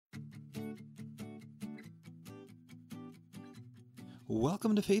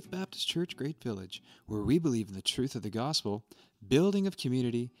Welcome to Faith Baptist Church, Great Village, where we believe in the truth of the gospel, building of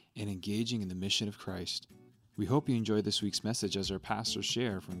community, and engaging in the mission of Christ. We hope you enjoy this week's message as our pastors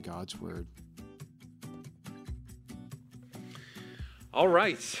share from God's Word. All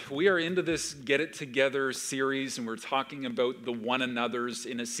right, we are into this Get It Together series, and we're talking about the one another's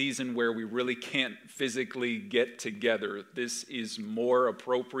in a season where we really can't physically get together. This is more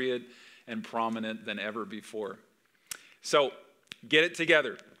appropriate and prominent than ever before. So, get it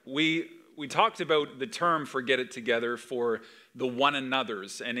together. We talked about the term for get it together for the one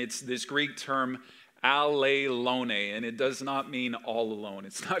another's, and it's this Greek term alelone, and it does not mean all alone.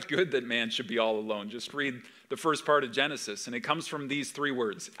 It's not good that man should be all alone. Just read the first part of Genesis, and it comes from these three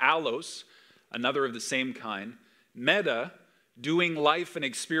words: allos, another of the same kind; meta, doing life and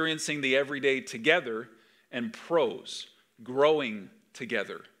experiencing the everyday together; and pros, growing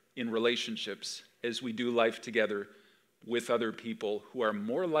together in relationships as we do life together with other people who are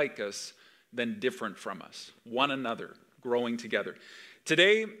more like us than different from us. One another, growing together.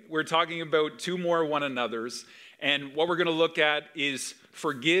 Today, we're talking about two more one another's, and what we're going to look at is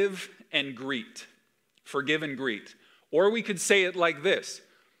forgive and greet. Forgive and greet. Or we could say it like this: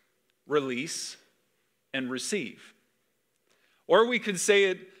 release and receive. Or we could say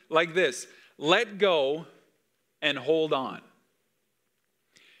it like this: let go and hold on.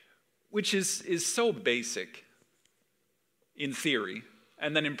 Which is so basic in theory,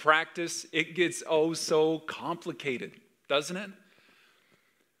 and then in practice, it gets so complicated, doesn't it?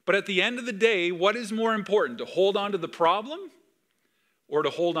 But at the end of the day, what is more important, to hold on to the problem or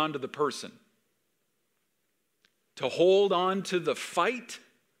to hold on to the person? To hold on to the fight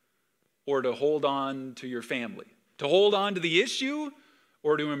or to hold on to your family? To hold on to the issue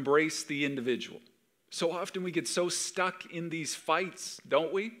or to embrace the individual? So often we get so stuck in these fights,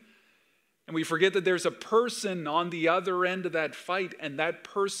 don't we? And we forget that there's a person on the other end of that fight, and that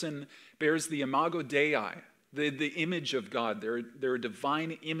person bears the imago Dei, the image of God. They're a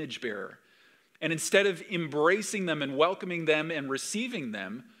divine image bearer. And instead of embracing them and welcoming them and receiving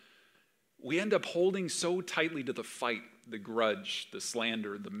them, we end up holding so tightly to the fight, the grudge, the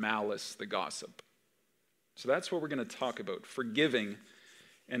slander, the malice, the gossip. So that's what we're going to talk about: forgiving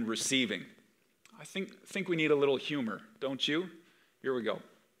and receiving. I think we need a little humor, don't you? Here we go.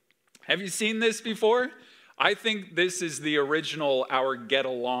 Have you seen this before? I think this is the original Our Get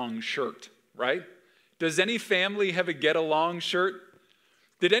Along shirt, right? Does any family have a Get Along shirt?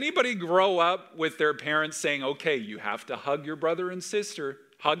 Did anybody grow up with their parents saying, okay, you have to hug your brother and sister,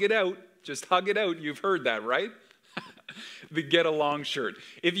 hug it out, just hug it out? You've heard that, right? The Get Along shirt.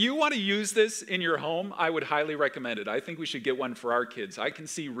 If you want to use this in your home, I would highly recommend it. I think we should get one for our kids. I can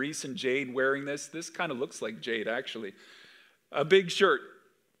see Reese and Jade wearing this. This kind of looks like Jade, actually. A big shirt.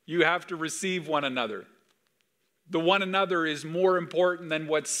 You have to receive one another. The one another is more important than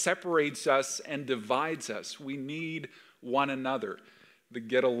what separates us and divides us. We need one another. The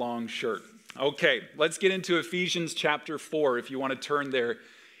Get Along shirt. Okay, let's get into Ephesians chapter 4, if you want to turn there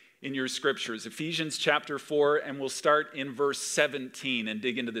in your scriptures. Ephesians chapter 4, and we'll start in verse 17 and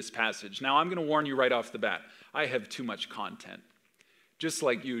dig into this passage. Now, I'm going to warn you right off the bat, I have too much content, just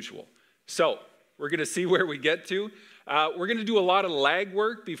like usual. So, we're going to see where we get to. We're going to do a lot of lag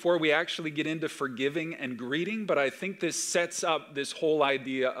work before we actually get into forgiving and greeting, but I think this sets up this whole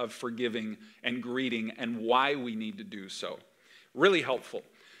idea of forgiving and greeting and why we need to do so. Really helpful.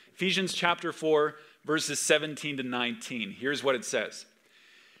 Ephesians chapter 4, verses 17 to 19. Here's what it says.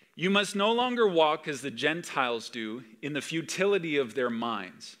 You must no longer walk as the Gentiles do in the futility of their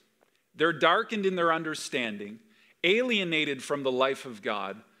minds. They're darkened in their understanding, alienated from the life of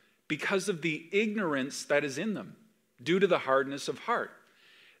God because of the ignorance that is in them, due to the hardness of heart.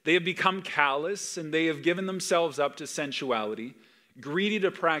 They have become callous, and they have given themselves up to sensuality, greedy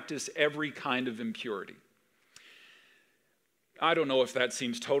to practice every kind of impurity. I don't know if that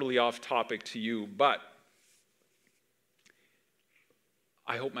seems totally off topic to you, but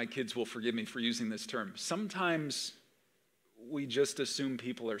I hope my kids will forgive me for using this term. Sometimes we just assume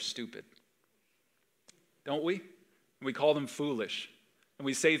people are stupid, don't we? We call them foolish. And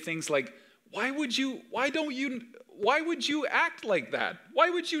we say things like, why would you act like that?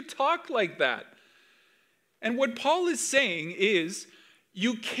 Why would you talk like that? And what Paul is saying is,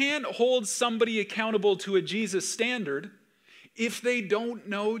 you can't hold somebody accountable to a Jesus standard if they don't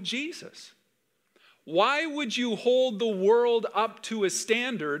know Jesus. Why would you hold the world up to a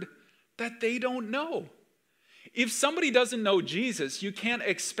standard that they don't know? If somebody doesn't know Jesus, you can't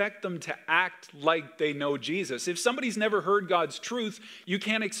expect them to act like they know Jesus. If somebody's never heard God's truth, you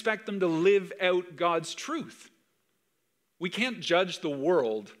can't expect them to live out God's truth. We can't judge the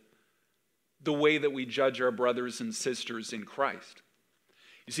world the way that we judge our brothers and sisters in Christ.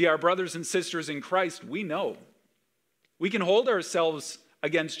 You see, our brothers and sisters in Christ, we know. We can hold ourselves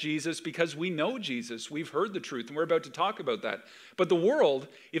against Jesus because we know Jesus. We've heard the truth, and we're about to talk about that. But the world,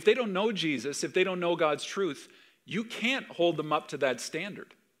 if they don't know Jesus, if they don't know God's truth, you can't hold them up to that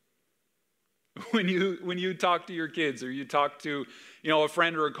standard. When you talk to your kids, or you talk to, a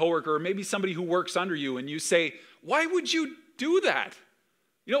friend or a coworker, or maybe somebody who works under you, and you say, "Why would you do that?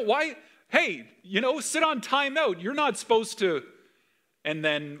 Why? Hey, sit on timeout. You're not supposed to." And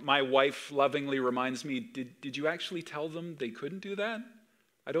then my wife lovingly reminds me, did you actually tell them they couldn't do that?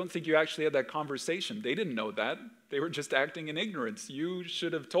 I don't think you actually had that conversation. They didn't know that. They were just acting in ignorance. You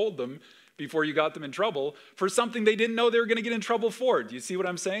should have told them before you got them in trouble for something they didn't know they were going to get in trouble for. Do you see what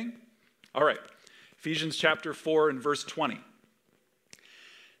I'm saying? All right. Ephesians chapter 4 and verse 20.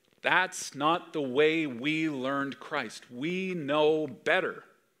 That's not the way we learned Christ. We know better.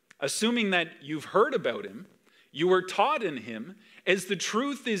 Assuming that you've heard about him, you were taught in him, as the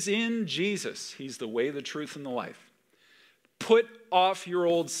truth is in Jesus. He's the way, the truth, and the life. Put off your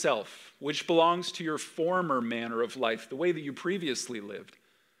old self, which belongs to your former manner of life, the way that you previously lived,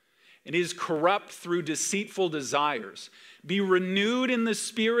 and is corrupt through deceitful desires. Be renewed in the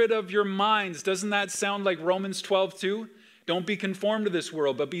spirit of your minds. Doesn't that sound like Romans 12:2? Don't be conformed to this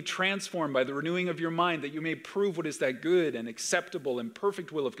world, but be transformed by the renewing of your mind, that you may prove what is that good and acceptable and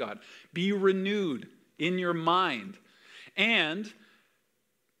perfect will of God. Be renewed in your mind. And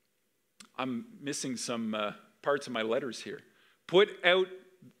I'm missing some parts of my letters here. Put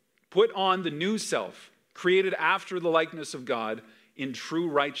on the new self, created after the likeness of God in true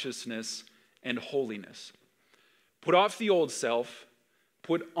righteousness and holiness. Put off the old self,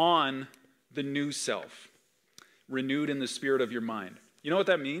 put on the new self, renewed in the spirit of your mind. You know what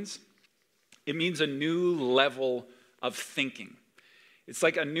that means? It means a new level of thinking. It's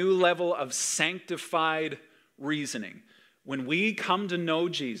like a new level of sanctified reasoning. When we come to know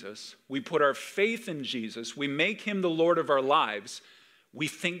Jesus, we put our faith in Jesus, we make him the Lord of our lives, we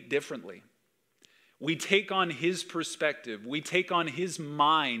think differently. We take on his perspective. We take on his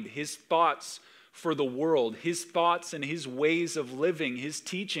mind, his thoughts for the world, his thoughts and his ways of living, his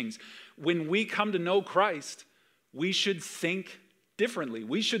teachings. When we come to know Christ, we should think differently.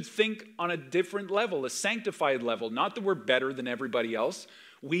 We should think on a different level, a sanctified level. Not that we're better than everybody else.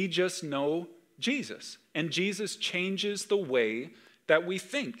 We just know Jesus. And Jesus changes the way that we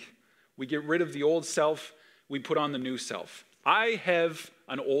think. We get rid of the old self. We put on the new self. I have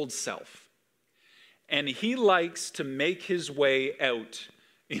an old self. And he likes to make his way out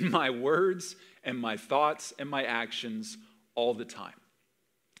in my words and my thoughts and my actions all the time.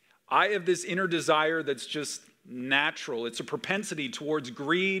 I have this inner desire that's just natural. It's a propensity towards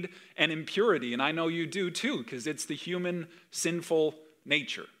greed and impurity. And I know you do too, because it's the human sinful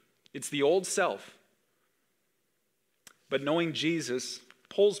nature. It's the old self. But knowing Jesus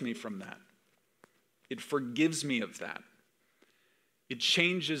pulls me from that. It forgives me of that. It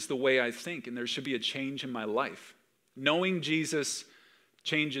changes the way I think, and there should be a change in my life. Knowing Jesus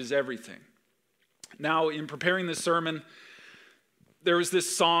changes everything. Now, in preparing this sermon, there was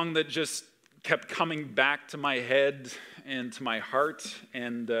this song that just kept coming back to my head and to my heart,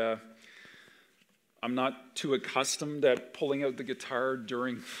 and I'm not too accustomed at pulling out the guitar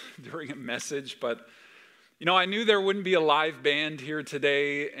during a message, but I knew there wouldn't be a live band here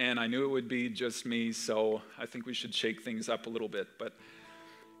today, and I knew it would be just me, so I think we should shake things up a little bit. But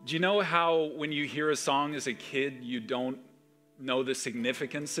do you know how when you hear a song as a kid, you don't know the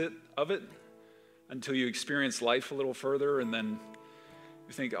significance of it until you experience life a little further, and then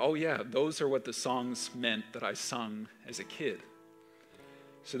you think, oh yeah, those are what the songs meant that I sung as a kid.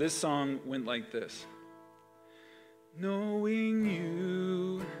 So this song went like this. Knowing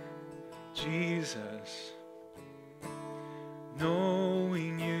you, Jesus,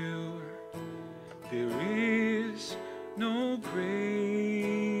 knowing you, there is no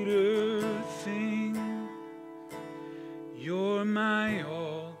greater thing. You're my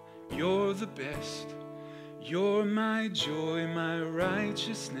all, you're the best. You're my joy, my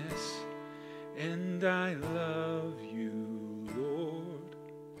righteousness, and I love you, Lord.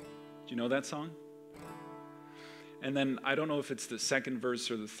 Do you know that song? And then I don't know if it's the second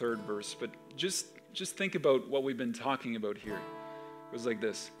verse or the third verse, but just think about what we've been talking about here. It was like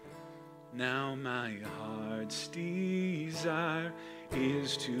this. Now my heart's desire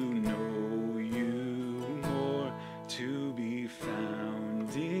is to know you more, to be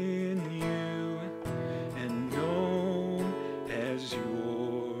found in you and known as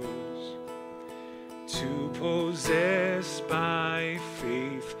yours, to possess by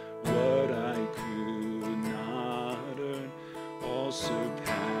faith what I could not earn, all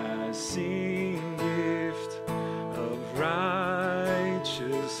surpassing gift of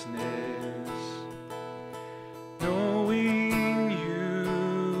righteousness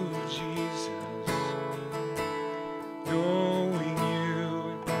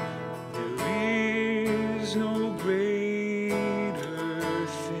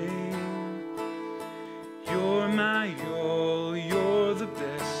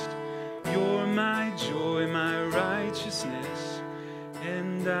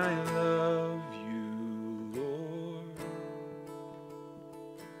and I love you, Lord.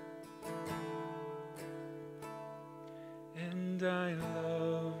 And I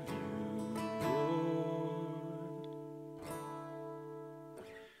love you, Lord.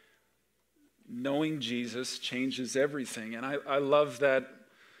 Knowing Jesus changes everything. And I love that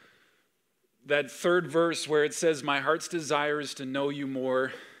third verse where it says, my heart's desire is to know you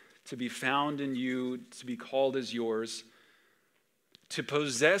more, to be found in you, to be called as yours, to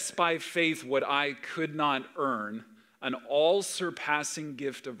possess by faith what I could not earn, an all-surpassing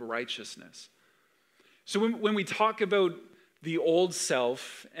gift of righteousness. So when we talk about the old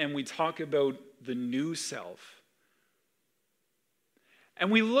self and we talk about the new self, and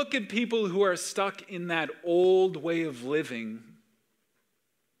we look at people who are stuck in that old way of living,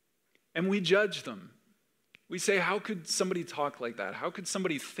 and we judge them. We say, how could somebody talk like that? How could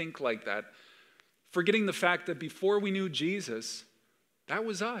somebody think like that? Forgetting the fact that before we knew Jesus, that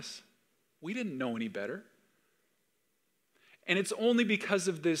was us. We didn't know any better. And it's only because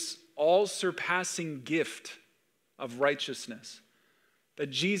of this all-surpassing gift of righteousness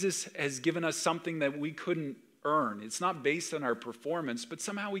that Jesus has given us something that we couldn't earn. It's not based on our performance, but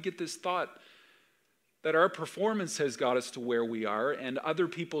somehow we get this thought that our performance has got us to where we are, and other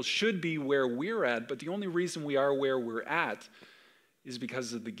people should be where we're at, but the only reason we are where we're at is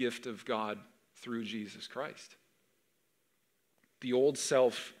because of the gift of God through Jesus Christ. The old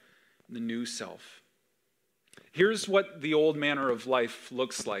self and the new self. Here's what the old manner of life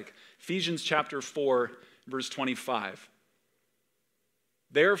looks like. Ephesians chapter 4, verse 25.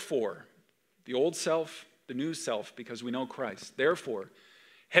 Therefore, the old self, the new self, because we know Christ. Therefore,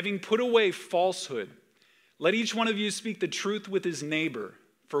 having put away falsehood, let each one of you speak the truth with his neighbor,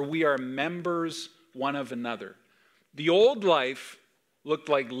 for we are members one of another. The old life looked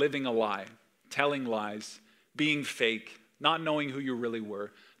like living a lie, telling lies, being fake, not knowing who you really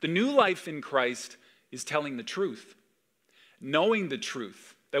were. The new life in Christ is telling the truth, knowing the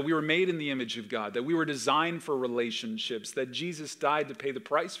truth, that we were made in the image of God, that we were designed for relationships, that Jesus died to pay the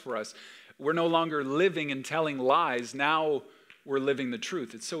price for us. We're no longer living and telling lies. Now we're living the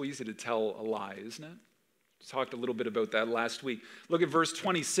truth. It's so easy to tell a lie, isn't it? We talked a little bit about that last week. Look at verse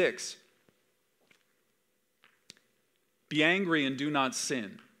 26. Be angry and do not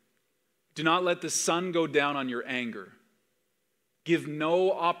sin. Do not let the sun go down on your anger. Give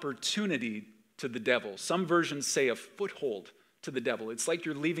no opportunity to the devil. Some versions say a foothold to the devil. It's like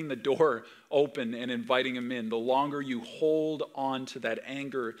you're leaving the door open and inviting him in. The longer you hold on to that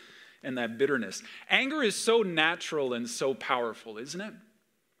anger and that bitterness. Anger is so natural and so powerful, isn't it?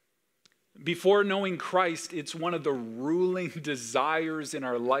 Before knowing Christ, it's one of the ruling desires in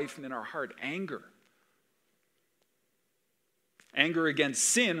our life and in our heart. Anger. Anger against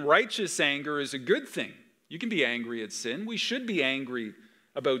sin, righteous anger, is a good thing. You can be angry at sin. We should be angry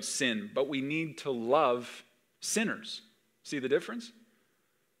about sin, but we need to love sinners. See the difference?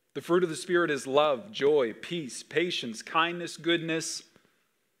 The fruit of the Spirit is love, joy, peace, patience, kindness, goodness,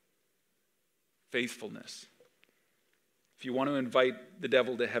 faithfulness. If you want to invite the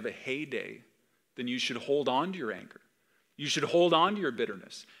devil to have a heyday, then you should hold on to your anger. You should hold on to your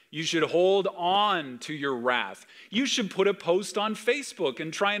bitterness. You should hold on to your wrath. You should put a post on Facebook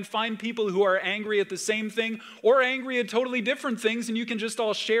and try and find people who are angry at the same thing or angry at totally different things, and you can just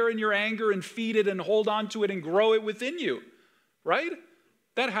all share in your anger and feed it and hold on to it and grow it within you, right?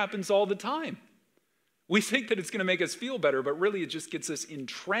 That happens all the time. We think that it's going to make us feel better, but really it just gets us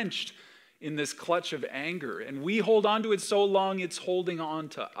entrenched in this clutch of anger, and we hold on to it so long it's holding on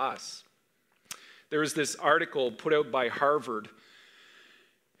to us. There was this article put out by Harvard,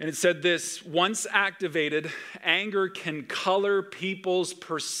 and it said this: once activated, anger can color people's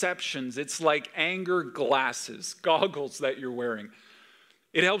perceptions. It's like anger glasses, goggles that you're wearing.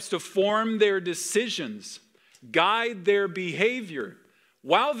 It helps to form their decisions, guide their behavior,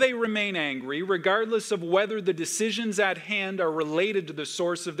 while they remain angry, regardless of whether the decisions at hand are related to the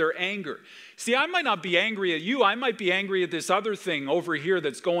source of their anger. See, I might not be angry at you. I might be angry at this other thing over here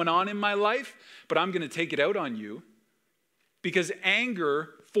that's going on in my life, but I'm going to take it out on you because anger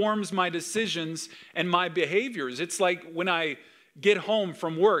forms my decisions and my behaviors. It's like when I get home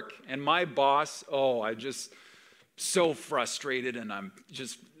from work and my boss, I just so frustrated and I'm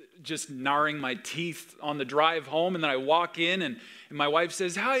just gnarring my teeth on the drive home, and then I walk in and my wife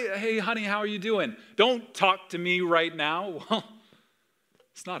says, hey honey, how are you doing? Don't talk to me right now. Well,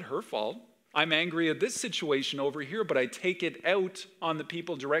 it's not her fault. I'm angry at this situation over here, but I take it out on the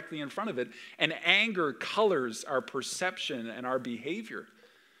people directly in front of it, and anger colors our perception and our behavior.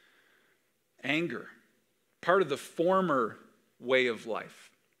 Anger, part of the former way of life,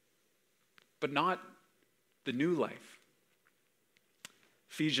 but not the new life.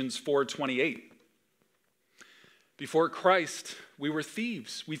 Ephesians 4:28. Before Christ, we were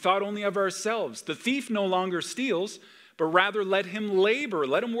thieves. We thought only of ourselves. The thief no longer steals, but rather let him labor,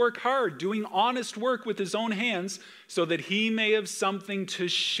 let him work hard, doing honest work with his own hands, so that he may have something to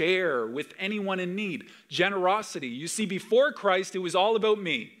share with anyone in need. Generosity. You see, before Christ, it was all about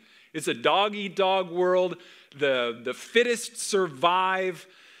me. It's a dog-eat-dog world. The fittest survive.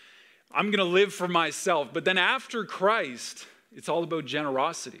 I'm going to live for myself. But then after Christ, it's all about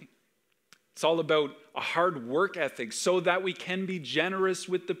generosity. It's all about a hard work ethic so that we can be generous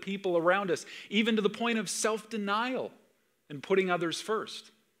with the people around us, even to the point of self-denial and putting others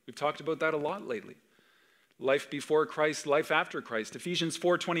first. We've talked about that a lot lately. Life before Christ, life after Christ. Ephesians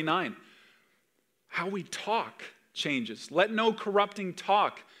 4:29. How we talk changes. Let no corrupting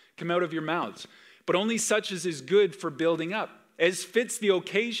talk come out of your mouths, but only such as is good for building up, as fits the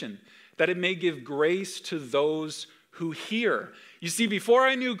occasion, that it may give grace to those who hear. You see, before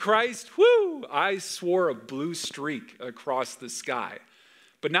I knew Christ, I swore a blue streak across the sky.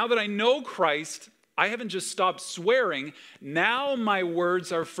 But now that I know Christ, I haven't just stopped swearing. Now my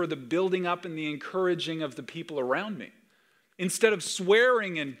words are for the building up and the encouraging of the people around me. Instead of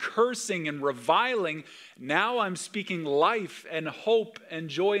swearing and cursing and reviling, now I'm speaking life and hope and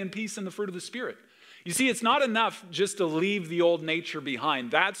joy and peace and the fruit of the Spirit. You see, it's not enough just to leave the old nature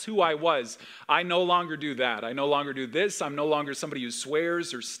behind. That's who I was. I no longer do that. I no longer do this. I'm no longer somebody who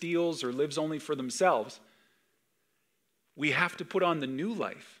swears or steals or lives only for themselves. We have to put on the new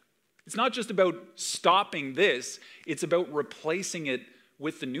life. It's not just about stopping this. It's about replacing it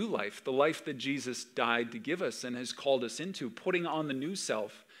with the new life, the life that Jesus died to give us and has called us into, putting on the new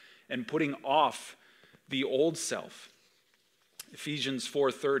self and putting off the old self. Ephesians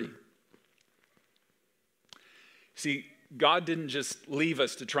 4:30. See, God didn't just leave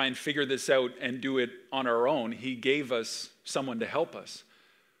us to try and figure this out and do it on our own. He gave us someone to help us.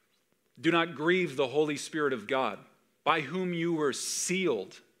 Do not grieve the Holy Spirit of God, by whom you were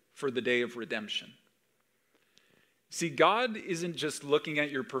sealed for the day of redemption. See, God isn't just looking at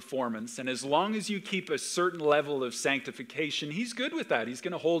your performance, and as long as you keep a certain level of sanctification, He's good with that. He's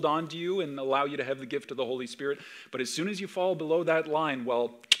going to hold on to you and allow you to have the gift of the Holy Spirit. But as soon as you fall below that line,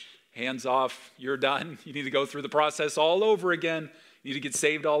 well, hands off, you're done. You need to go through the process all over again. You need to get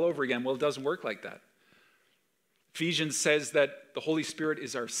saved all over again. Well, it doesn't work like that. Ephesians says that the Holy Spirit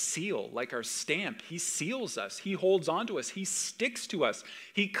is our seal, like our stamp. He seals us. He holds on to us. He sticks to us.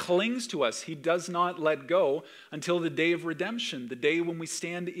 He clings to us. He does not let go until the day of redemption, the day when we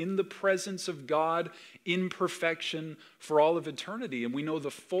stand in the presence of God in perfection for all of eternity. And we know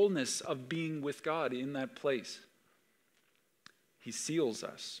the fullness of being with God in that place. He seals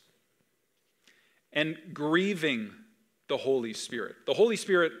us. And grieving the Holy Spirit. The Holy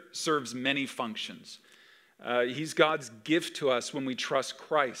Spirit serves many functions. He's God's gift to us when we trust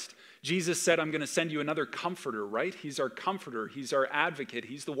Christ. Jesus said, I'm going to send you another comforter, right? He's our comforter. He's our advocate.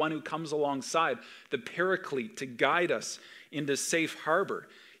 He's the one who comes alongside, the paraclete, to guide us into safe harbor.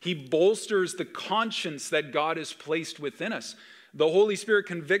 He bolsters the conscience that God has placed within us. The Holy Spirit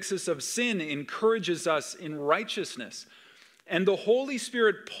convicts us of sin, encourages us in righteousness. And the Holy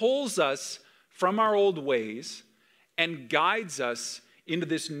Spirit pulls us from our old ways and guides us into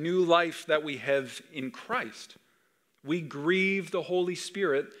this new life that we have in Christ. We grieve the Holy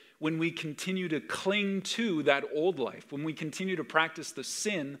Spirit when we continue to cling to that old life. When we continue to practice the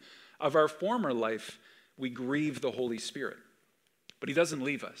sin of our former life, we grieve the Holy Spirit. But He doesn't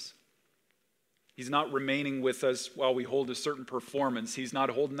leave us. He's not remaining with us while we hold a certain performance. He's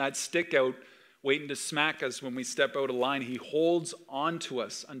not holding that stick out, waiting to smack us when we step out of line. He holds on to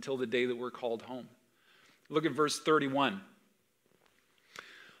us until the day that we're called home. Look at verse 31.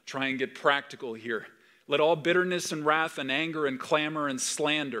 Try and get practical here. Let all bitterness and wrath and anger and clamor and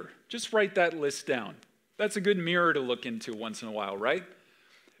slander. Just write that list down. That's a good mirror to look into once in a while, right?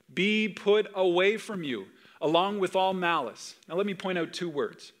 Be put away from you, along with all malice. Now let me point out two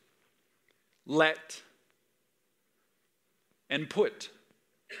words. Let and put.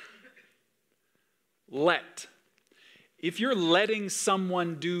 Let. If you're letting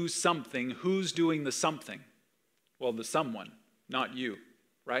someone do something, who's doing the something? Well, the someone, not you.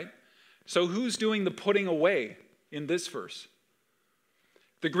 Right? So who's doing the putting away in this verse?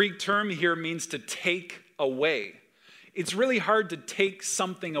 The Greek term here means to take away. It's really hard to take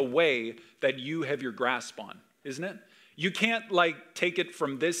something away that you have your grasp on, isn't it? You can't take it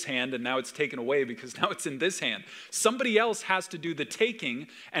from this hand and now it's taken away because now it's in this hand. Somebody else has to do the taking,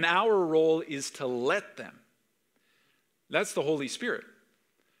 and our role is to let them. That's the Holy Spirit.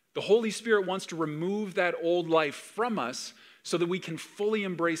 The Holy Spirit wants to remove that old life from us so that we can fully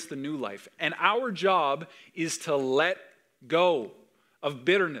embrace the new life. And our job is to let go of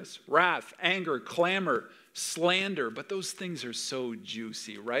bitterness, wrath, anger, clamor, slander. But those things are so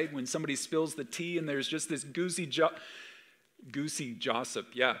juicy, right? When somebody spills the tea and there's just this juicy gossip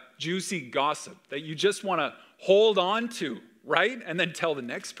that you just want to hold on to, right? And then tell the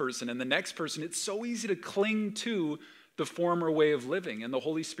next person and the next person. It's so easy to cling to the former way of living. And the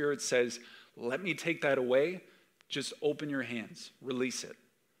Holy Spirit says, let me take that away. Just open your hands, release it.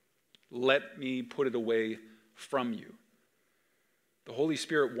 Let me put it away from you. The Holy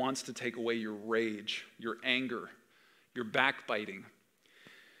Spirit wants to take away your rage, your anger, your backbiting,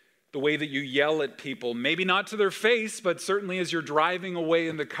 the way that you yell at people, maybe not to their face, but certainly as you're driving away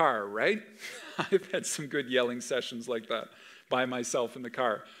in the car, right? I've had some good yelling sessions like that by myself in the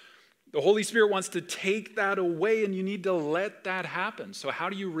car. The Holy Spirit wants to take that away, and you need to let that happen. So how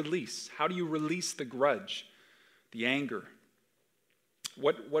do you release? How do you release the grudge, the anger?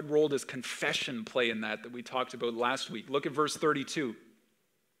 What role does confession play in that we talked about last week? Look at verse 32.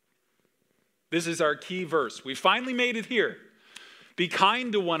 This is our key verse. We finally made it here. Be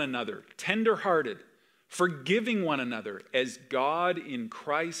kind to one another, tender-hearted, forgiving one another, as God in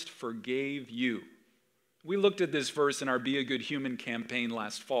Christ forgave you. We looked at this verse in our Be a Good Human campaign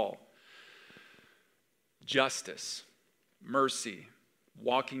last fall. Justice, mercy,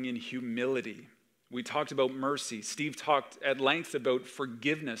 walking in humility. We talked about mercy. Steve talked at length about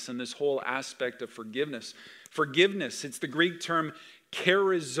forgiveness and this whole aspect of forgiveness. Forgiveness, it's the Greek term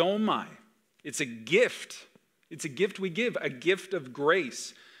charizomai. It's a gift. It's a gift we give, a gift of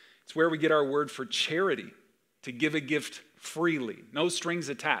grace. It's where we get our word for charity, to give a gift freely, no strings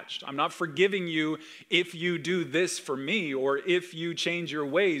attached. I'm not forgiving you if you do this for me, or if you change your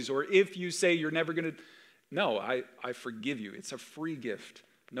ways, or if you say you're never going to. No, I forgive you. It's a free gift,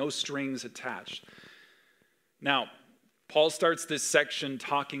 no strings attached. Now, Paul starts this section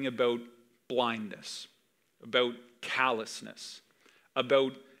talking about blindness, about callousness,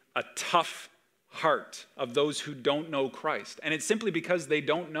 about a tough heart of those who don't know Christ. And it's simply because they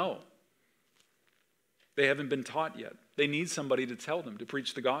don't know. They haven't been taught yet. They need somebody to tell them, to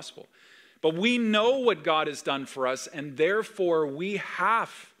preach the gospel. But we know what God has done for us, and therefore we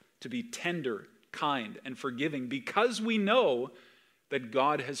have to be tender, kind, and forgiving because we know that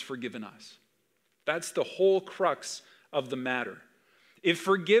God has forgiven us. That's the whole crux of the matter. If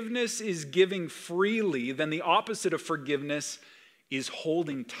forgiveness is giving freely, then the opposite of forgiveness is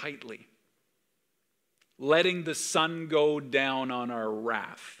holding tightly, letting the sun go down on our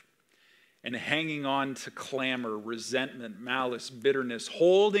wrath, and hanging on to clamor, resentment, malice, bitterness,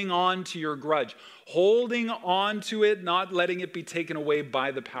 holding on to your grudge, holding on to it, not letting it be taken away by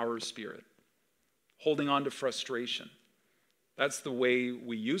the power of Spirit, holding on to frustration. That's the way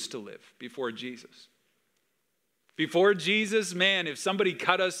we used to live before Jesus. Before Jesus, man, if somebody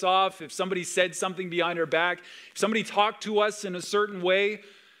cut us off, if somebody said something behind our back, if somebody talked to us in a certain way,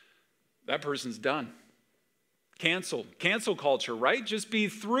 that person's done. Cancel culture, right? Just be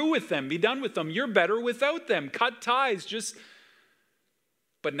through with them, be done with them. You're better without them. Cut ties,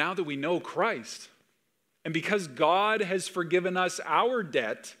 But now that we know Christ, and because God has forgiven us our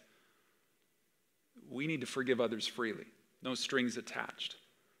debt, we need to forgive others freely. No strings attached.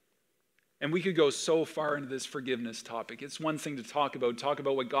 And we could go so far into this forgiveness topic. It's one thing to talk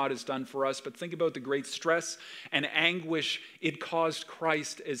about what God has done for us, but think about the great stress and anguish it caused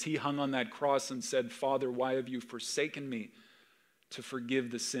Christ as he hung on that cross and said, Father, why have you forsaken me to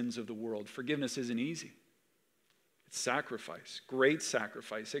forgive the sins of the world? Forgiveness isn't easy. It's sacrifice, great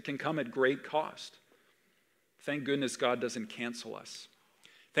sacrifice. It can come at great cost. Thank goodness God doesn't cancel us.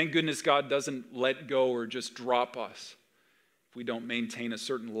 Thank goodness God doesn't let go or just drop us if we don't maintain a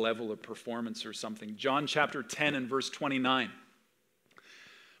certain level of performance or something. John chapter 10 and verse 29.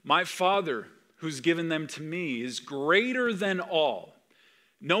 My Father, who's given them to me, is greater than all.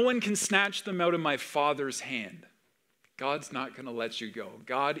 No one can snatch them out of my Father's hand. God's not going to let you go.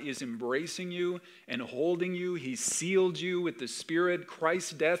 God is embracing you and holding you. He sealed you with the Spirit.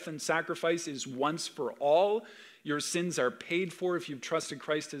 Christ's death and sacrifice is once for all. Your sins are paid for if you've trusted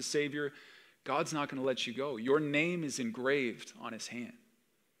Christ as Savior. God's not going to let you go. Your name is engraved on his hand.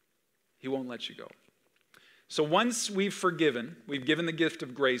 He won't let you go. So once we've forgiven, we've given the gift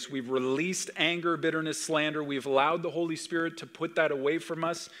of grace, we've released anger, bitterness, slander, we've allowed the Holy Spirit to put that away from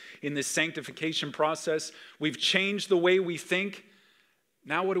us in this sanctification process, we've changed the way we think.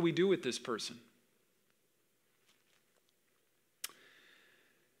 Now what do we do with this person?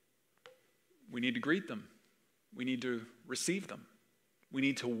 We need to greet them. We need to receive them. We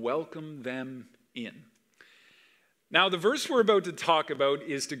need to welcome them in. Now, the verse we're about to talk about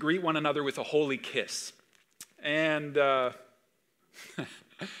is to greet one another with a holy kiss. And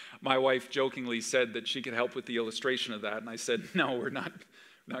My wife jokingly said that she could help with the illustration of that, and I said, no, we're not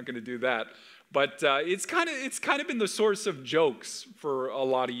going to do that. But it's kind of been the source of jokes for a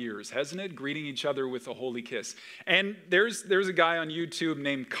lot of years, hasn't it? Greeting each other with a holy kiss. And there's a guy on YouTube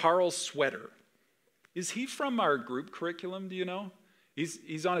named Carl Sweater. Is he from our group curriculum, do you know?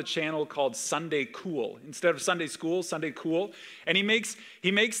 He's on a channel called Sunday Cool. Instead of Sunday School, Sunday Cool. And he makes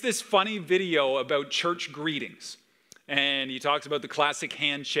this funny video about church greetings. And he talks about the classic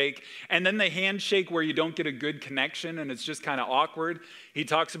handshake, and then the handshake where you don't get a good connection and it's just kind of awkward. He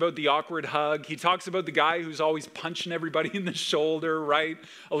talks about the awkward hug. He talks about the guy who's always punching everybody in the shoulder, right?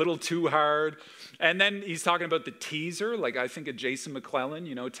 A little too hard. And then he's talking about the teaser, like I think of Jason McClellan,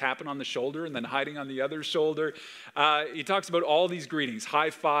 tapping on the shoulder and then hiding on the other shoulder. He talks about all these greetings, high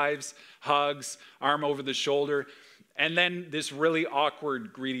fives, hugs, arm over the shoulder. And then this really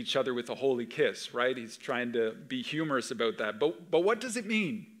awkward greet each other with a holy kiss, right? He's trying to be humorous about that. But what does it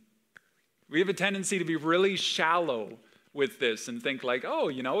mean? We have a tendency to be really shallow with this and think like, oh,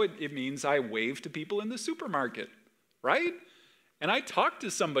 it means I wave to people in the supermarket, right? And I talk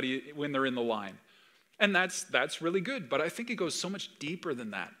to somebody when they're in the line. And that's really good. But I think it goes so much deeper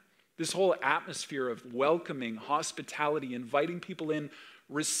than that. This whole atmosphere of welcoming, hospitality, inviting people in,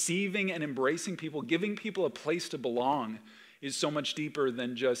 receiving and embracing people, giving people a place to belong is so much deeper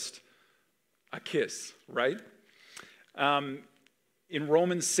than just a kiss, right? In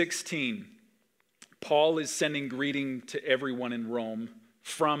Romans 16, Paul is sending greeting to everyone in Rome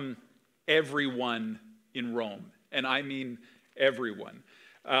from everyone in Rome. And I mean everyone.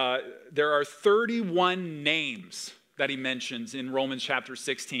 There are 31 names that he mentions in Romans chapter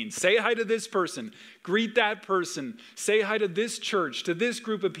 16. Say hi to this person, greet that person, say hi to this church, to this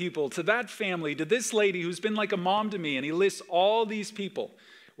group of people, to that family, to this lady who's been like a mom to me, and he lists all these people.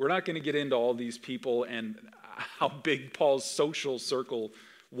 We're not going to get into all these people and how big Paul's social circle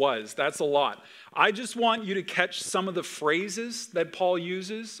was. That's a lot. I just want you to catch some of the phrases that Paul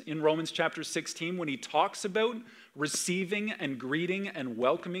uses in Romans chapter 16 when he talks about receiving and greeting and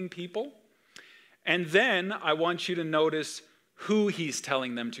welcoming people. And then I want you to notice who he's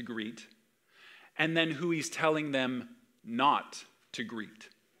telling them to greet, and then who he's telling them not to greet.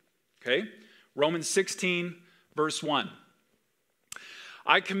 Okay? Romans 16, verse 1.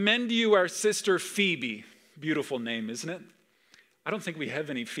 I commend to you our sister Phoebe. Beautiful name, isn't it? I don't think we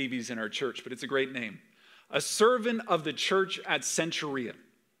have any Phoebes in our church, but it's a great name. A servant of the church at Centuria,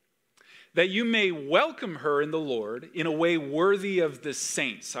 that you may welcome her in the Lord in a way worthy of the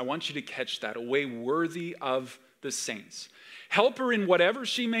saints. I want you to catch that, a way worthy of the saints. Help her in whatever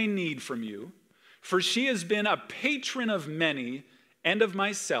she may need from you, for she has been a patron of many and of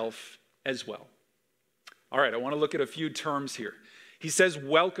myself as well. All right, I want to look at a few terms here. He says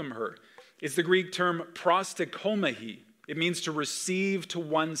welcome her. It's the Greek term prostokomahi. It means to receive to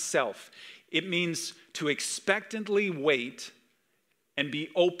oneself. It means to expectantly wait and be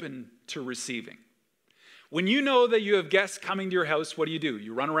open to receiving. When you know that you have guests coming to your house, what do?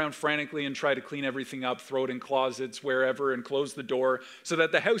 You run around frantically and try to clean everything up, throw it in closets, wherever, and close the door so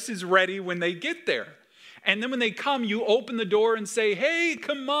that the house is ready when they get there. And then when they come, you open the door and say, hey,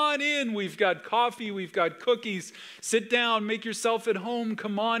 come on in. We've got coffee, we've got cookies. Sit down, make yourself at home,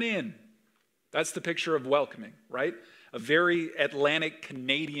 come on in. That's the picture of welcoming, right? A very Atlantic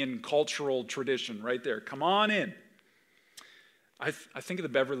Canadian cultural tradition right there. Come on in. I think of the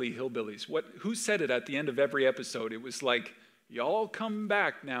Beverly Hillbillies. Who said it at the end of every episode? It was like, y'all come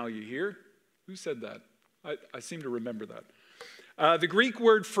back now, you hear? Who said that? I seem to remember that. The Greek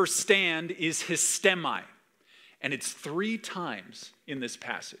word for stand is histemi, and it's 3 times in this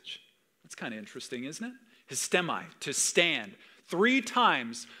passage. That's kind of interesting, isn't it? Histemi, to stand. 3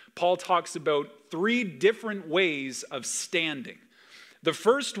 times Paul talks about 3 different ways of standing. The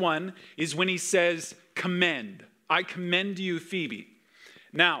first one is when he says, commend. I commend you, Phoebe.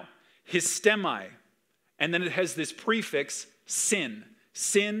 Now, histemi, and then it has this prefix, sin.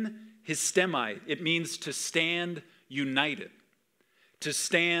 Sin, histemi. It means to stand united, to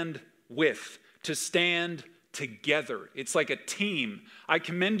stand with, to stand together. It's like a team. I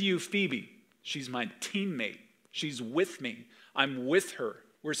commend you, Phoebe. She's my teammate. She's with me. I'm with her.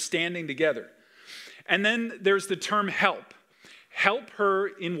 We're standing together. And then there's the term help. Help her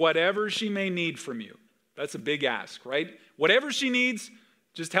in whatever she may need from you. That's a big ask, right? Whatever she needs,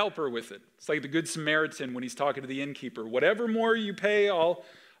 just help her with it. It's like the Good Samaritan when he's talking to the innkeeper. Whatever more you pay, I'll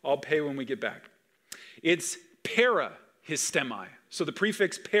pay when we get back. It's para histemi. So the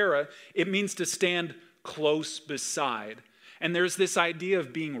prefix para, it means to stand close beside. And there's this idea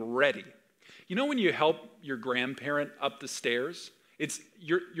of being ready. You know when you help your grandparent up the stairs?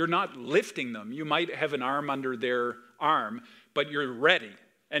 You're not lifting them. You might have an arm under their arm, but you're ready.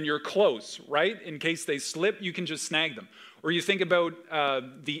 and you're close, right? In case they slip, you can just snag them. Or you think about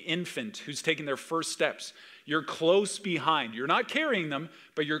the infant who's taking their first steps. You're close behind. You're not carrying them,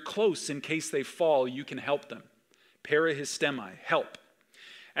 but you're close in case they fall. You can help them. Parahistemi, help.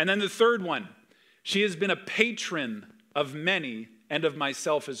 And then the third one, she has been a patron of many and of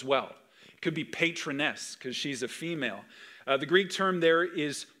myself as well. It could be patroness because she's a female. The Greek term there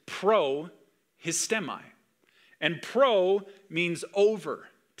is pro-histemi. And pro means over,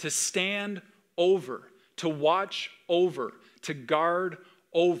 to stand over, to watch over, to guard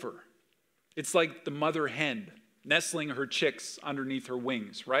over. It's like the mother hen nestling her chicks underneath her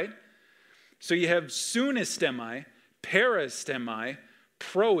wings, right? So you have sunistemi, parastemi,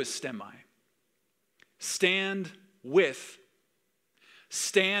 proistemi. Stand with,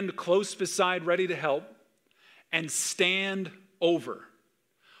 stand close beside, ready to help, and stand over.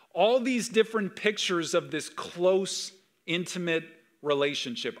 All these different pictures of this close, intimate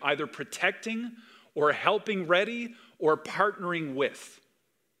relationship, either protecting or helping ready or partnering with.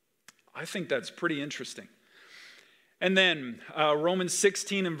 I think that's pretty interesting. And then Romans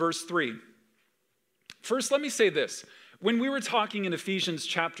 16 and verse 3. First, let me say this. When we were talking in Ephesians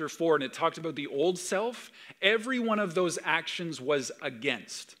chapter 4 and it talked about the old self, every one of those actions was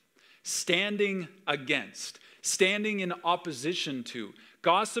against. Standing against. Standing in opposition to.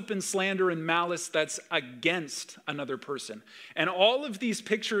 Gossip and slander and malice, that's against another person. And all of these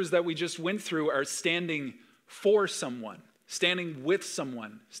pictures that we just went through are standing for someone, standing with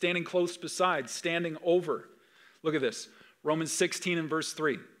someone, standing close beside, standing over. Look at this. Romans 16 and verse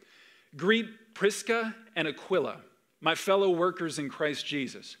 3. Greet Prisca and Aquila, my fellow workers in Christ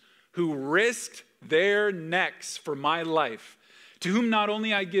Jesus, who risked their necks for my life, to whom not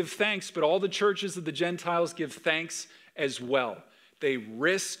only I give thanks, but all the churches of the Gentiles give thanks as well. They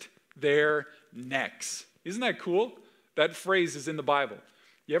risked their necks. Isn't that cool? That phrase is in the Bible.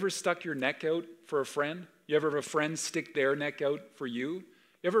 You ever stuck your neck out for a friend? You ever have a friend stick their neck out for you?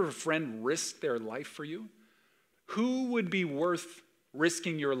 You ever have a friend risk their life for you? Who would be worth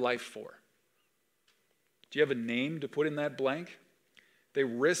risking your life for? Do you have a name to put in that blank? They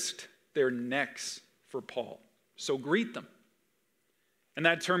risked their necks for Paul. So greet them. And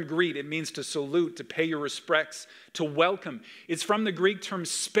that term greet, it means to salute, to pay your respects, to welcome. It's from the Greek term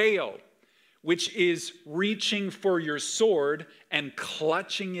speo, which is reaching for your sword and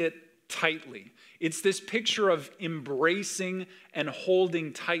clutching it tightly. It's this picture of embracing and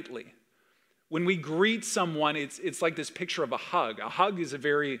holding tightly. When we greet someone, it's like this picture of a hug. A hug is a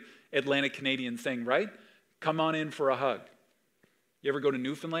very Atlantic Canadian thing, right? Come on in for a hug. You ever go to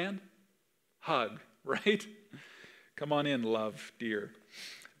Newfoundland? Hug, right? Come on in, love, dear.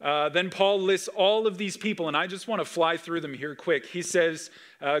 Then Paul lists all of these people, and I just want to fly through them here quick. He says,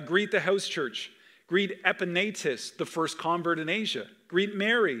 greet the house church. Greet Epaenetus, the first convert in Asia. Greet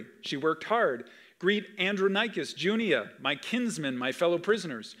Mary, she worked hard. Greet Andronicus, Junia, my kinsman, my fellow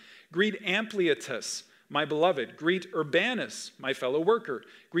prisoners. Greet Ampliatus, my beloved. Greet Urbanus, my fellow worker.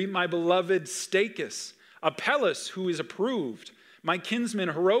 Greet my beloved Stachys. Apelles, who is approved. My kinsman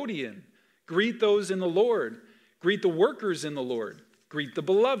Herodian. Greet those in the Lord. Greet the workers in the Lord. Greet the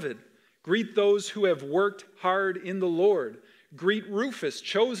beloved. Greet those who have worked hard in the Lord. Greet Rufus,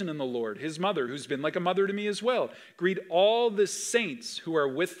 chosen in the Lord, his mother, who's been like a mother to me as well. Greet all the saints who are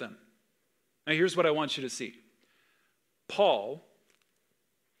with them. Now here's what I want you to see. Paul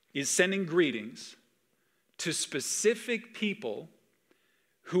is sending greetings to specific people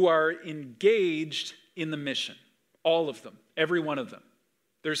who are engaged in the mission. All of them, every one of them.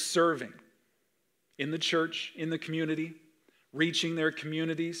 They're serving in the church, in the community, reaching their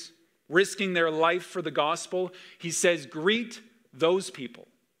communities, risking their life for the gospel. He says, greet those people.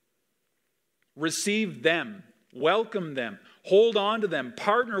 Receive them. Welcome them. Hold on to them.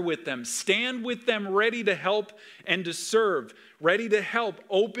 Partner with them. Stand with them, ready to help and to serve. Ready to help.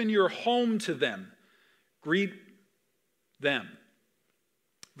 Open your home to them. Greet them.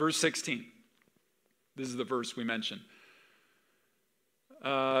 Verse 16. This is the verse we mentioned.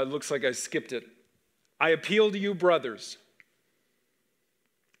 It looks like I skipped it. I appeal to you, brothers.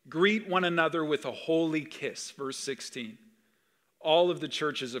 Greet one another with a holy kiss. Verse 16. All of the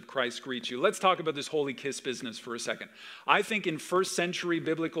churches of Christ greet you. Let's talk about this holy kiss business for a second. I think in first century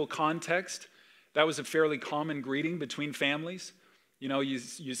biblical context, that was a fairly common greeting between families. You know, you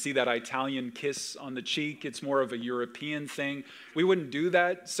see that Italian kiss on the cheek. It's more of a European thing. We wouldn't do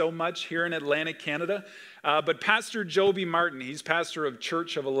that so much here in Atlantic Canada. But Pastor Joby Martin, he's pastor of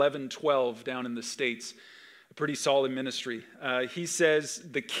Church of 1112 down in the States, a pretty solid ministry. He says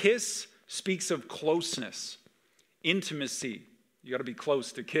the kiss speaks of closeness, intimacy. You got to be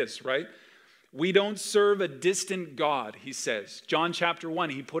close to kiss, right? We don't serve a distant God, he says. John chapter 1,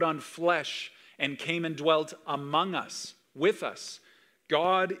 he put on flesh and came and dwelt among us, with us.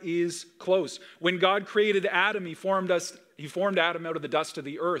 God is close. When God created Adam, he formed Adam out of the dust of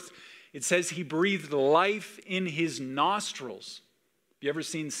the earth. It says he breathed life in his nostrils. Have you ever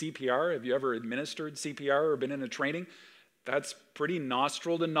seen CPR? Have you ever administered CPR or been in a training? That's pretty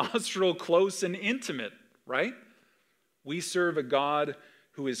nostril to nostril, close and intimate, right? We serve a God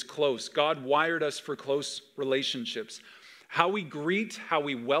who is close. God wired us for close relationships. How we greet, how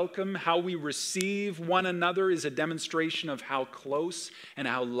we welcome, how we receive one another is a demonstration of how close and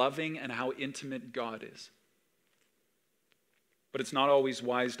how loving and how intimate God is. But it's not always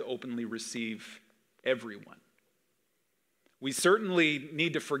wise to openly receive everyone. We certainly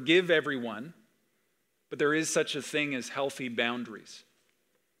need to forgive everyone, but there is such a thing as healthy boundaries.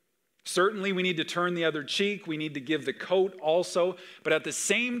 Certainly, we need to turn the other cheek. We need to give the coat also. But at the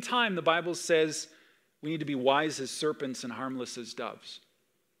same time, the Bible says we need to be wise as serpents and harmless as doves.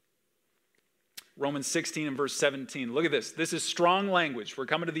 Romans 16 and verse 17. Look at this. This is strong language. We're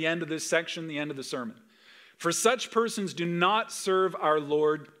coming to the end of this section, the end of the sermon. For such persons do not serve our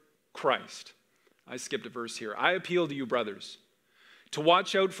Lord Christ. I skipped a verse here. I appeal to you, brothers, to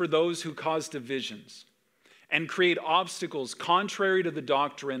watch out for those who cause divisions and create obstacles contrary to the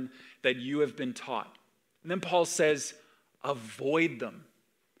doctrine that you have been taught. And then Paul says, avoid them.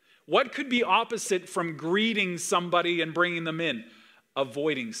 What could be opposite from greeting somebody and bringing them in?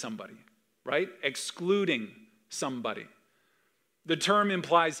 Avoiding somebody, right? Excluding somebody. The term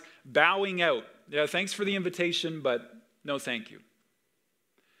implies bowing out. Yeah, thanks for the invitation, but no thank you.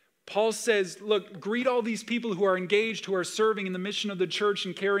 Paul says, look, greet all these people who are engaged, who are serving in the mission of the church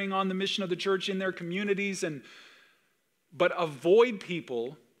and carrying on the mission of the church in their communities, but avoid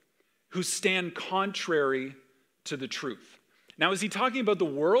people who stand contrary to the truth. Now, is he talking about the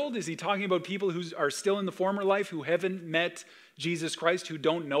world? Is he talking about people who are still in the former life, who haven't met Jesus Christ, who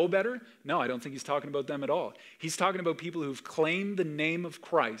don't know better? No, I don't think he's talking about them at all. He's talking about people who've claimed the name of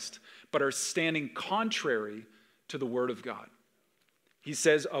Christ, but are standing contrary to the word of God. He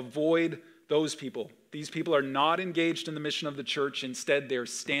says, avoid those people. These people are not engaged in the mission of the church. Instead, they're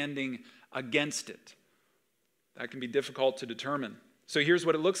standing against it. That can be difficult to determine. So here's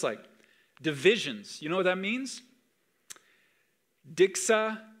what it looks like. Divisions. You know what that means?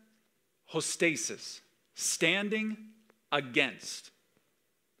 Dixa hostasis. Standing against.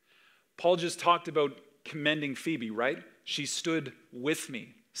 Paul just talked about commending Phoebe, right? She stood with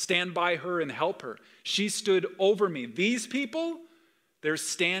me. Stand by her and help her. She stood over me. These people, they're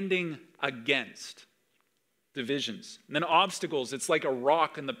standing against divisions. And then obstacles, it's like a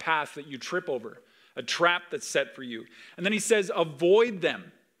rock in the path that you trip over, a trap that's set for you. And then he says, avoid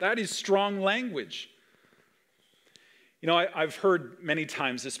them. That is strong language. You know, I've heard many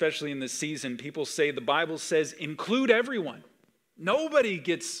times, especially in this season, people say the Bible says include everyone. Nobody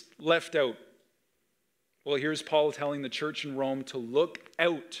gets left out. Well, here's Paul telling the church in Rome to look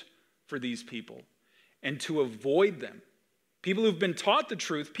out for these people and to avoid them. People who've been taught the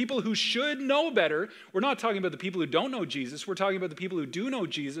truth, people who should know better. We're not talking about the people who don't know Jesus. We're talking about the people who do know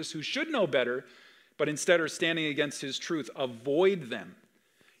Jesus, who should know better, but instead are standing against his truth. Avoid them.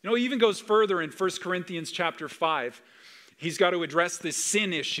 You know, he even goes further in 1 Corinthians chapter 5. He's got to address this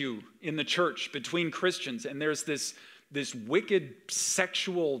sin issue in the church between Christians. And there's this wicked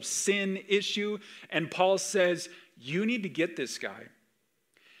sexual sin issue. And Paul says, you need to get this guy.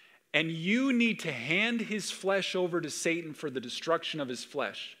 And you need to hand his flesh over to Satan for the destruction of his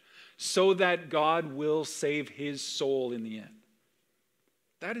flesh, so that God will save his soul in the end.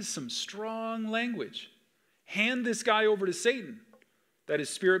 That is some strong language. Hand this guy over to Satan, that his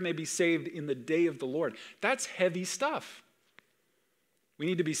spirit may be saved in the day of the Lord. That's heavy stuff. We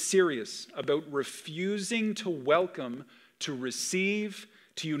need to be serious about refusing to welcome, to receive,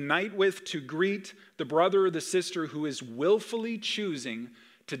 to unite with, to greet the brother or the sister who is willfully choosing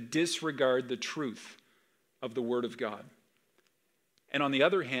to disregard the truth of the Word of God. And on the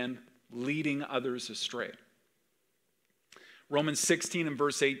other hand, leading others astray. Romans 16 and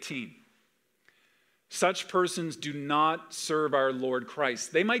verse 18. Such persons do not serve our Lord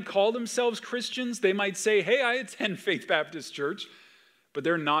Christ. They might call themselves Christians. They might say, hey, I attend Faith Baptist Church. But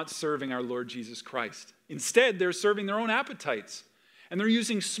they're not serving our Lord Jesus Christ. Instead, they're serving their own appetites. And they're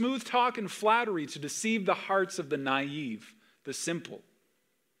using smooth talk and flattery to deceive the hearts of the naive, the simple.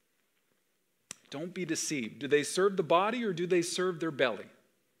 Don't be deceived. Do they serve the body or do they serve their belly?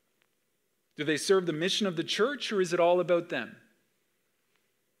 Do they serve the mission of the church or is it all about them?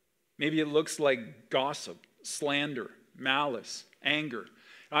 Maybe it looks like gossip, slander, malice, anger.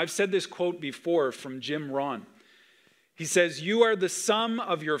 Now, I've said this quote before from Jim Rohn. He says, you are the sum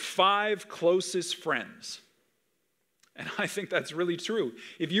of your 5 closest friends. And I think that's really true.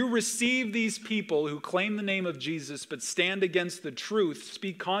 If you receive these people who claim the name of Jesus but stand against the truth,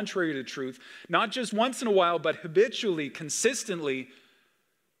 speak contrary to truth, not just once in a while, but habitually, consistently,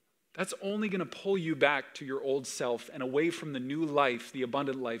 that's only going to pull you back to your old self and away from the new life, the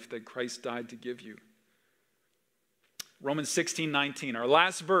abundant life that Christ died to give you. Romans 16:19, our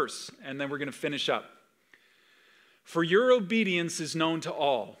last verse, and then we're going to finish up. For your obedience is known to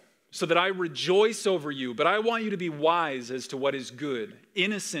all, so that I rejoice over you, but I want you to be wise as to what is good,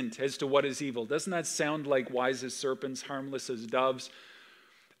 innocent as to what is evil. Doesn't that sound like wise as serpents, harmless as doves?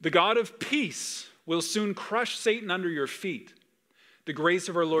 The God of peace will soon crush Satan under your feet. The grace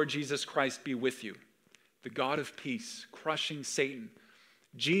of our Lord Jesus Christ be with you. The God of peace, crushing Satan.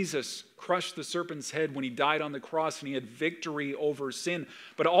 Jesus crushed the serpent's head when he died on the cross and he had victory over sin.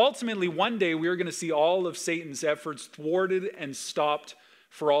 But ultimately, one day, we are going to see all of Satan's efforts thwarted and stopped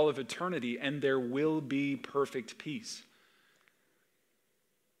for all of eternity, and there will be perfect peace.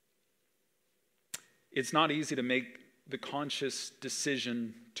 It's not easy to make the conscious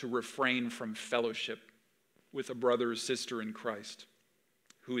decision to refrain from fellowship with a brother or sister in Christ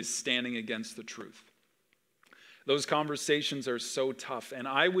who is standing against the truth. Those conversations are so tough. And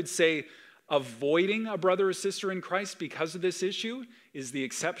I would say avoiding a brother or sister in Christ because of this issue is the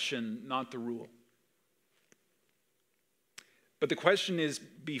exception, not the rule. But the question is,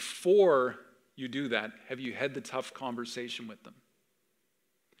 before you do that, have you had the tough conversation with them?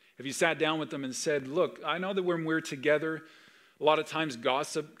 Have you sat down with them and said, look, I know that when we're together, a lot of times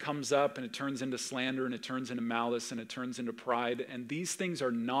gossip comes up and it turns into slander and it turns into malice and it turns into pride. And these things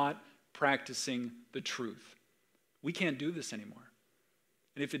are not practicing the truth. We can't do this anymore.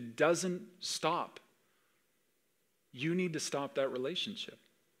 And if it doesn't stop, you need to stop that relationship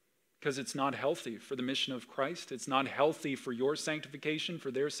because it's not healthy for the mission of Christ. It's not healthy for your sanctification,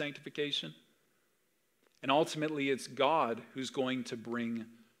 for their sanctification. And ultimately, it's God who's going to bring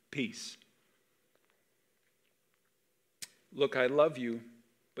peace. Look, I love you,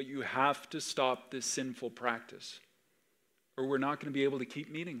 but you have to stop this sinful practice, or we're not going to be able to keep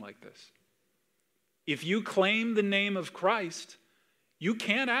meeting like this. If you claim the name of Christ, you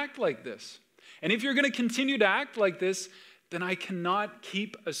can't act like this. And if you're going to continue to act like this, then I cannot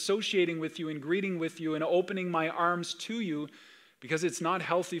keep associating with you and greeting with you and opening my arms to you because it's not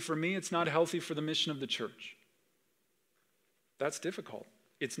healthy for me. It's not healthy for the mission of the church. That's difficult.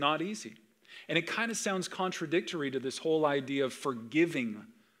 It's not easy. And it kind of sounds contradictory to this whole idea of forgiving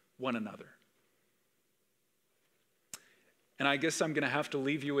one another. And I guess I'm going to have to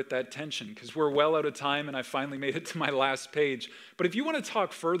leave you with that tension because we're well out of time and I finally made it to my last page. But if you want to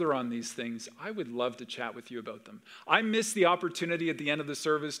talk further on these things, I would love to chat with you about them. I missed the opportunity at the end of the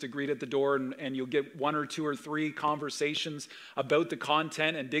service to greet at the door and you'll get 1 or 2 or 3 conversations about the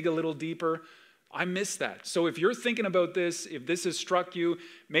content and dig a little deeper. I missed that. So if you're thinking about this, if this has struck you,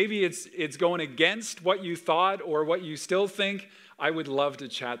 maybe it's going against what you thought or what you still think, I would love to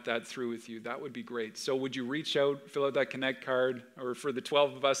chat that through with you. That would be great. So would you reach out, fill out that Connect card, or for the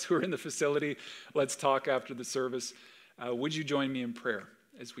 12 of us who are in the facility, let's talk after the service. Would you join me in prayer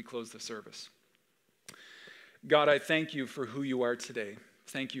as we close the service? God, I thank you for who you are today.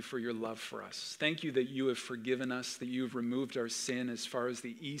 Thank you for your love for us. Thank you that you have forgiven us, that you have removed our sin as far as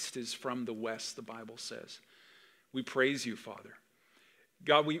the east is from the west, the Bible says. We praise you, Father.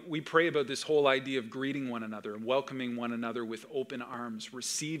 God, we pray about this whole idea of greeting one another and welcoming one another with open arms,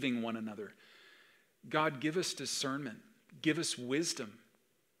 receiving one another. God, give us discernment. Give us wisdom.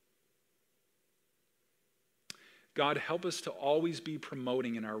 God, help us to always be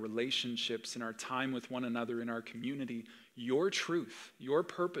promoting in our relationships, in our time with one another, in our community, your truth, your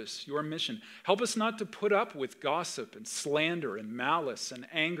purpose, your mission. Help us not to put up with gossip and slander and malice and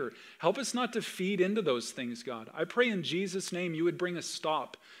anger. Help us not to feed into those things, God. I pray in Jesus' name you would bring a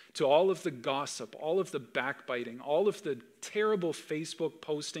stop to all of the gossip, all of the backbiting, all of the terrible Facebook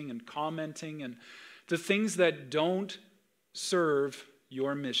posting and commenting and the things that don't serve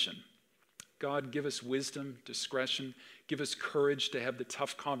your mission. God, give us wisdom, discretion. Give us courage to have the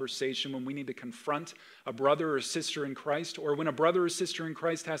tough conversation when we need to confront a brother or sister in Christ, or when a brother or sister in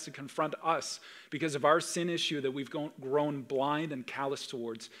Christ has to confront us because of our sin issue that we've grown blind and callous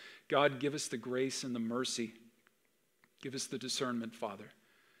towards. God, give us the grace and the mercy. Give us the discernment, Father.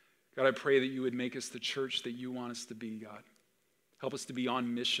 God, I pray that you would make us the church that you want us to be, God. Help us to be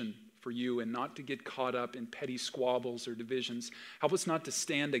on mission for you and not to get caught up in petty squabbles or divisions. Help us not to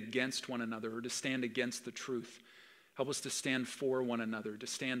stand against one another or to stand against the truth. Help us to stand for one another, to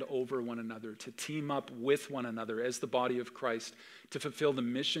stand over one another, to team up with one another as the body of Christ, to fulfill the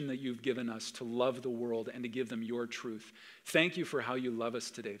mission that you've given us, to love the world and to give them your truth. Thank you for how you love us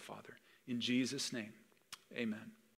today, Father. In Jesus' name, amen.